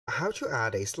how to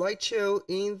add a slideshow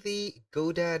in the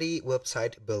GoDaddy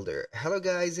website builder. Hello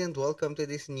guys and welcome to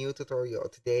this new tutorial.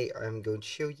 Today I'm going to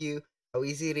show you how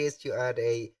easy it is to add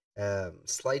a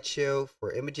slideshow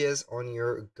for images on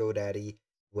your GoDaddy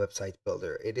website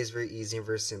builder. It is very easy and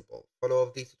very simple. Follow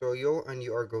up the tutorial and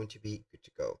you are going to be good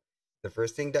to go. The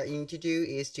first thing that you need to do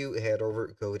is to head over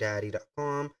to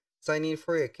GoDaddy.com, sign in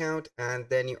for your account, and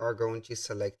then you are going to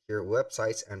select your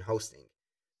websites and hosting.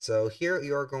 So here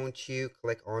you are going to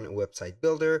click on website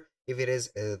builder. If it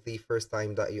is the first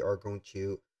time that you are going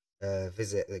to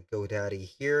visit the GoDaddy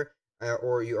here,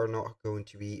 or you are not going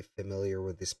to be familiar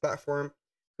with this platform,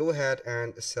 go ahead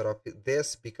and set up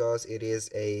this because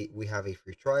we have a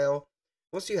free trial.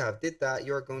 Once you have did that,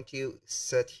 you are going to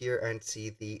sit here and see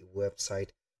the website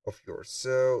of yours.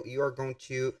 So you are going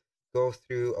to go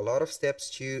through a lot of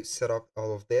steps to set up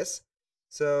all of this.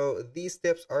 So these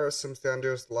steps are some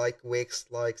standards like Wix,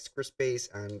 like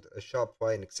Squarespace and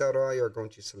Shopify and etc. You're going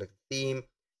to select the theme,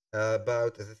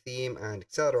 about the theme and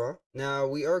etc. Now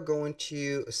we are going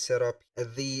to set up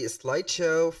the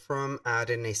slideshow from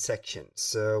adding a section.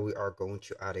 So we are going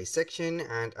to add a section,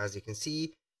 and as you can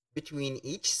see, between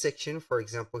each section, for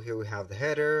example, here we have the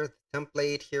header, the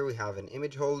template, here we have an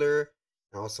image holder,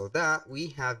 and also that we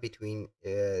have between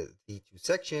the two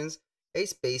sections a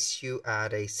space to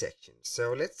add a section.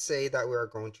 So let's say that we are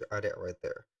going to add it right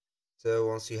there. So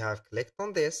once you have clicked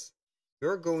on this,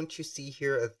 you're going to see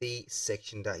here the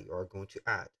section that you are going to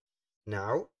add.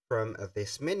 Now from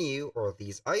this menu or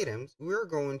these items, we're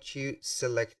going to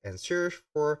select and search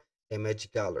for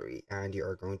image gallery, and you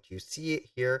are going to see it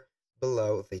here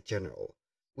below the general.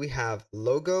 We have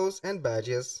logos and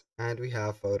badges, and we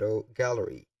have photo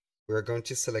gallery. We're going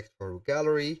to select photo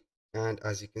gallery, and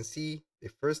as you can see, the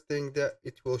first thing that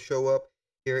it will show up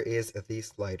here is the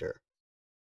slider.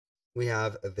 We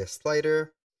have this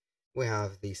slider, we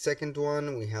have the second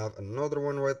one, we have another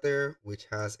one right there which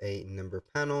has a number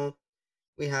panel.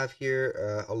 We have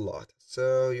here a lot.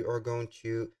 So you are going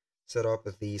to set up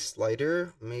the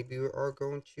slider. Maybe we are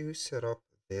going to set up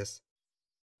this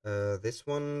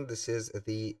one. This is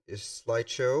the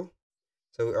slideshow.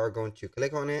 So we are going to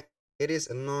click on it. It is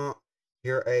not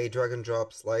here a drag and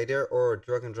drop slider or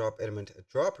drag and drop element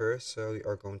dropper, so you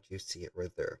are going to see it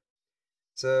right there.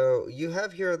 So you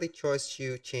have here the choice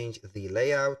to change the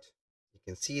layout. You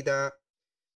can see that,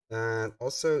 and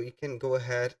also you can go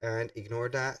ahead and ignore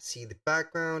that. See the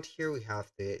background. Here we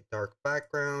have the dark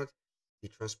background, the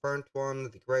transparent one,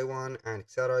 the gray one, and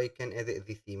etc. You can edit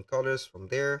the theme colors from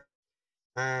there.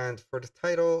 And for the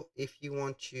title, if you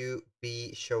want to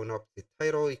be showing up the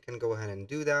title, you can go ahead and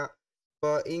do that.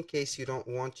 But in case you don't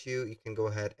want to, you can go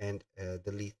ahead and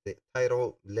delete the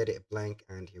title, let it blank,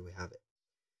 and here we have it.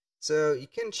 So you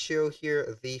can show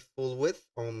here the full width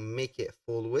or make it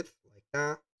full width like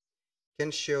that. You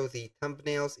can show the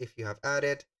thumbnails if you have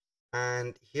added.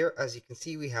 And here, as you can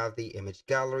see, we have the image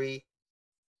gallery.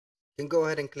 You can go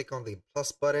ahead and click on the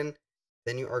plus button.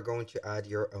 Then you are going to add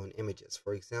your own images.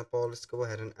 For example, let's go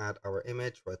ahead and add our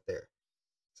image right there.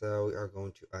 So we are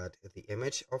going to add the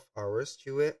image of ours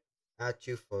to it. Add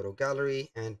to photo gallery,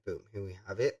 and boom, here we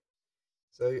have it.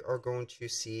 So you are going to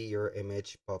see your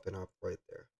image popping up right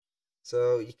there.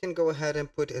 So you can go ahead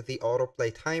and put the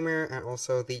autoplay timer and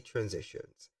also the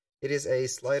transitions. It is a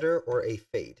slider or a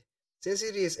fade. Since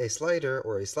it is a slider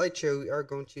or a slideshow, we are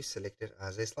going to select it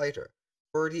as a slider.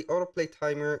 For the autoplay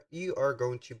timer, you are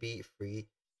going to be free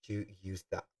to use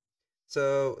that.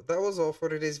 So that was all for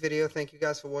today's video. Thank you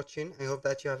guys for watching. I hope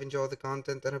that you have enjoyed the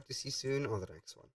content and hope to see you soon on the next one.